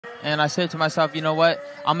And I said to myself, you know what?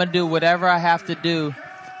 I'm going to do whatever I have to do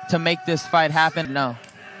to make this fight happen. No,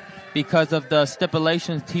 because of the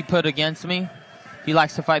stipulations he put against me. He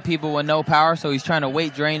likes to fight people with no power, so he's trying to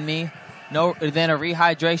weight drain me. No, then a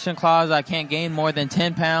rehydration clause. I can't gain more than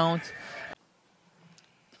 10 pounds.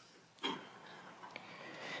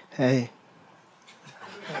 Hey.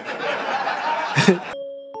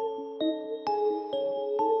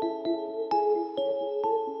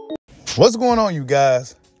 What's going on, you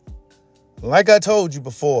guys? Like I told you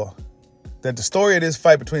before, that the story of this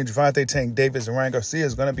fight between Gervonta Tank Davis and Ryan Garcia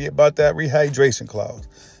is going to be about that rehydration clause.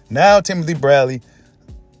 Now Timothy Bradley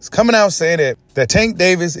is coming out saying that Tank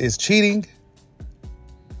Davis is cheating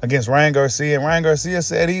against Ryan Garcia, and Ryan Garcia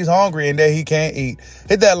said he's hungry and that he can't eat.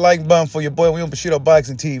 Hit that like button for your boy. We on Bushido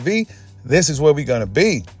Boxing TV. This is where we're going to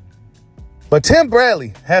be. But Tim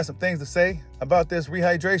Bradley has some things to say about this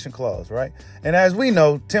rehydration clause, right? And as we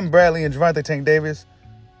know, Tim Bradley and Gervonta Tank Davis,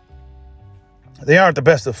 they aren't the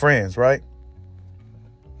best of friends, right?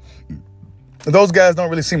 Those guys don't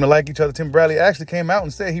really seem to like each other. Tim Bradley actually came out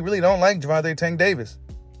and said he really don't like Gervonta Tank Davis.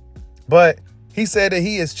 But he said that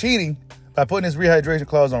he is cheating by putting his rehydration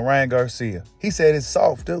clause on Ryan Garcia. He said it's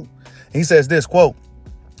soft, too. He says this, quote,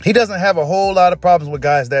 he doesn't have a whole lot of problems with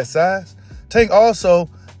guys that size. Tank also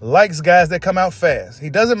likes guys that come out fast. He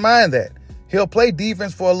doesn't mind that. He'll play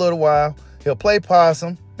defense for a little while. He'll play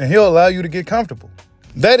possum, and he'll allow you to get comfortable.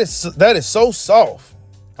 That is so soft.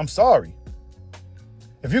 I'm sorry.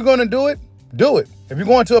 If you're going to do it, do it. If you're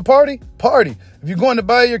going to a party, party. If you're going to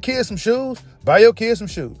buy your kids some shoes, buy your kids some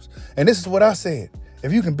shoes. And this is what I said.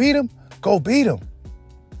 If you can beat them, go beat them.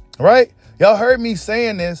 Right? Y'all heard me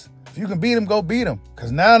saying this. If you can beat them, go beat them.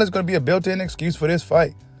 Because now there's going to be a built-in excuse for this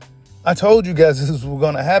fight. I told you guys this is what's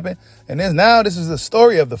going to happen. And now this is the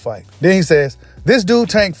story of the fight. Then he says, this dude,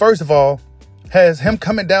 Tank, first of all, has him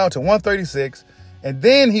coming down to 136. And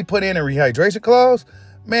then he put in a rehydration clause.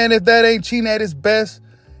 Man, if that ain't cheating at his best,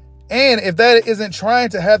 and if that isn't trying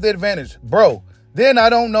to have the advantage, bro, then I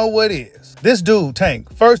don't know what is. This dude,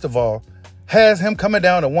 Tank, first of all, has him coming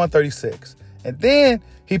down to 136. And then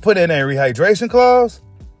he put in a rehydration clause.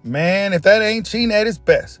 Man, if that ain't cheating at his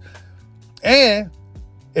best, and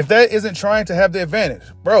if that isn't trying to have the advantage,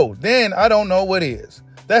 bro, then I don't know what is.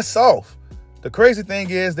 That's soft. The crazy thing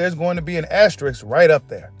is there's going to be an asterisk right up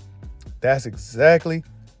there. That's exactly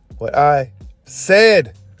what I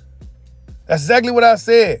said. That's exactly what I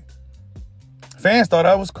said. Fans thought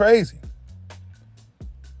I was crazy.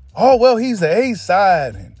 Oh, well, he's the A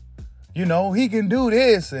side, and, you know, he can do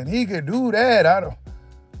this and he can do that.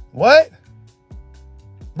 What?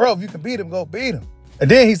 Bro, if you can beat him, go beat him. And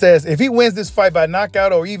then he says, if he wins this fight by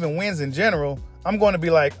knockout or even wins in general, I'm going to be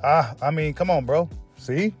like, I mean, come on, bro.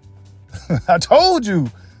 See? I told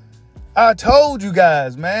you. I told you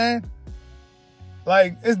guys, man.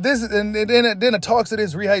 Like, and then it talks of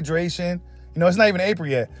this rehydration. You know, it's not even April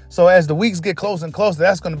yet. So as the weeks get closer and closer,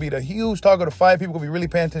 that's going to be the huge talk of the fight. People will be really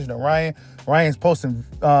paying attention to Ryan. Ryan's posting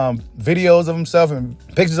videos of himself and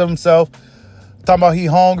pictures of himself, talking about he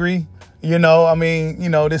hungry. You know, I mean, you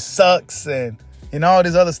know, this sucks and all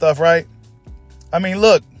this other stuff, right? I mean,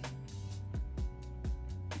 look.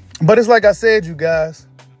 But it's like I said, you guys.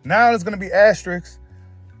 Now there's going to be asterisks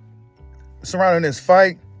surrounding this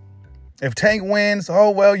fight. If Tank wins,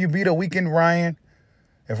 oh, well, you beat a weakened Ryan.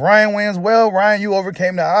 If Ryan wins, well, Ryan, you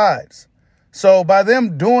overcame the odds. So by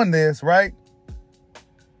them doing this, right,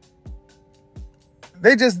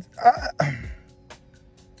 they just,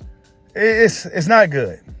 it's not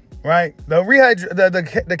good, right?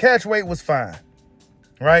 The catch weight was fine,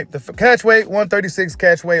 right? The catch weight, 136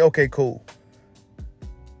 catch weight, okay, cool,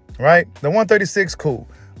 right? The 136, cool.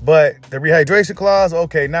 But the rehydration clause,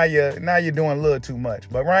 okay, now you're doing a little too much.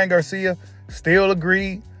 But Ryan Garcia still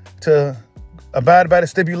agreed to abide by the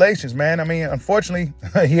stipulations, man. I mean, unfortunately,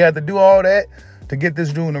 he had to do all that to get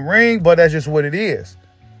this dude in the ring, but that's just what it is.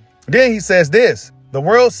 Then he says this, the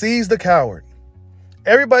world sees the coward.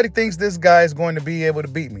 Everybody thinks this guy is going to be able to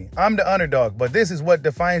beat me. I'm the underdog, but this is what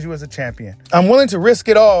defines you as a champion. I'm willing to risk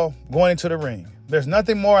it all going into the ring. There's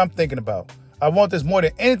nothing more I'm thinking about. I want this more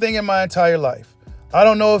than anything in my entire life. I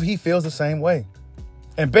don't know if he feels the same way.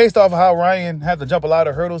 And based off of how Ryan had to jump a lot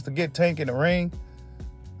of hurdles to get Tank in the ring,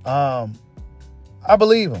 I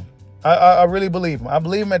believe him. I really believe him. I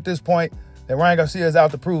believe him at this point that Ryan Garcia is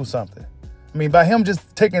out to prove something. I mean, by him just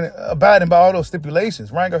abiding by all those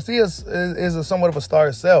stipulations, Ryan Garcia is somewhat of a star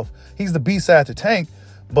himself. He's the B-side to Tank,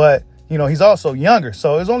 but, you know, he's also younger.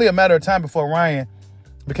 So it's only a matter of time before Ryan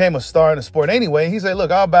became a star in the sport anyway. He said,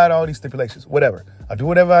 look, I'll buy all these stipulations, whatever. I'll do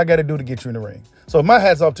whatever I got to do to get you in the ring. So my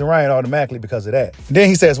hat's off to Ryan automatically because of that. Then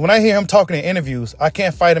he says, when I hear him talking in interviews, I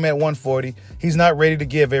can't fight him at 140. He's not ready to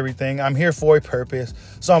give everything. I'm here for a purpose,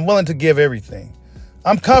 so I'm willing to give everything.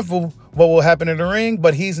 I'm comfortable what will happen in the ring,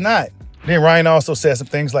 but he's not. Then Ryan also said some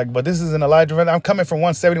things like, but this isn't Elijah. I'm coming from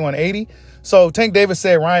 170, 180. So Tank Davis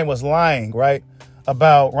said Ryan was lying, right?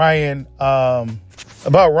 About Ryan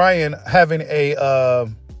having a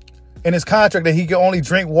in his contract that he can only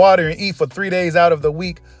drink water and eat for 3 days out of the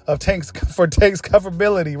week of Tank's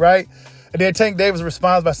comfortability, right? And then Tank Davis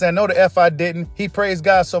responds by saying, no, the F I didn't. He praised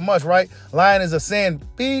God so much, right? Lying is a sin,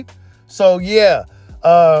 beep. So yeah,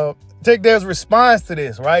 Tank Davis responds to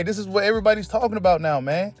this, right? This is what everybody's talking about now,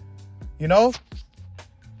 man. You know?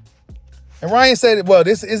 And Ryan said, well,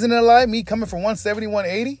 this isn't a lie, me coming from 170,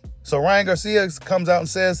 180. So Ryan Garcia comes out and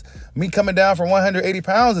says, me coming down from 180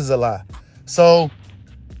 pounds is a lie. So,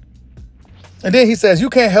 and then he says,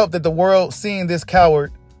 you can't help that the world seeing this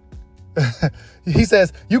coward. He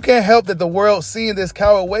says, you can't help that the world seeing this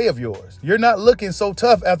coward way of yours. You're not looking so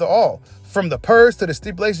tough after all. From the purse to the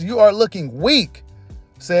stipulations, you are looking weak,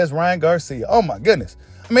 says Ryan Garcia. Oh my goodness.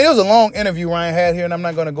 I mean, it was a long interview Ryan had here, and I'm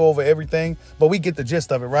not going to go over everything, but we get the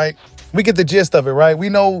gist of it, right? We get the gist of it, right? We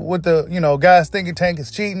know what the, guys thinking Tank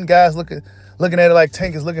is cheating. Guys looking at it like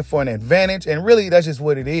Tank is looking for an advantage. And really, that's just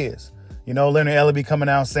what it is. Leonard Ellaby coming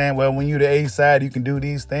out saying, well, when you're the A side, you can do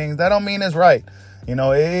these things. That don't mean it's right.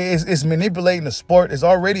 It's manipulating the sport. It's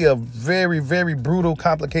already a very, very brutal,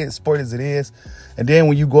 complicated sport as it is. And then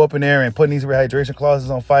when you go up in there and putting these rehydration clauses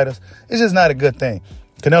on fighters, it's just not a good thing.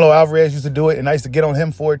 Canelo Alvarez used to do it, and I used to get on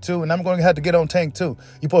him for it too, and I'm going to have to get on Tank too.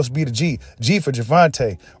 You're supposed to be the G for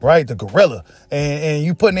Gervonta, right? The gorilla. And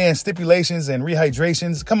you putting in stipulations and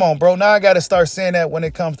rehydrations. Come on, bro. Now I got to start saying that when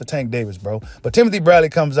it comes to Tank Davis, bro. But Timothy Bradley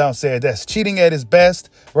comes out and said that's cheating at his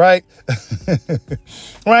best, right?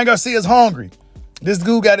 Ryan Garcia's hungry. This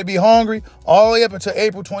dude got to be hungry all the way up until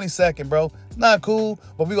April 22nd, bro. It's not cool,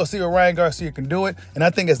 but we're going to see what Ryan Garcia can do it. And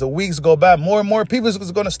I think as the weeks go by, more and more people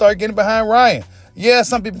is going to start getting behind Ryan. Yeah,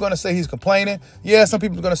 some people are going to say he's complaining. Yeah, some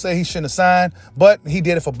people are going to say he shouldn't have signed, but he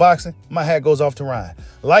did it for boxing. My hat goes off to Ryan.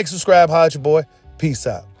 Like, subscribe, holla at your boy. Peace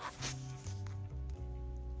out.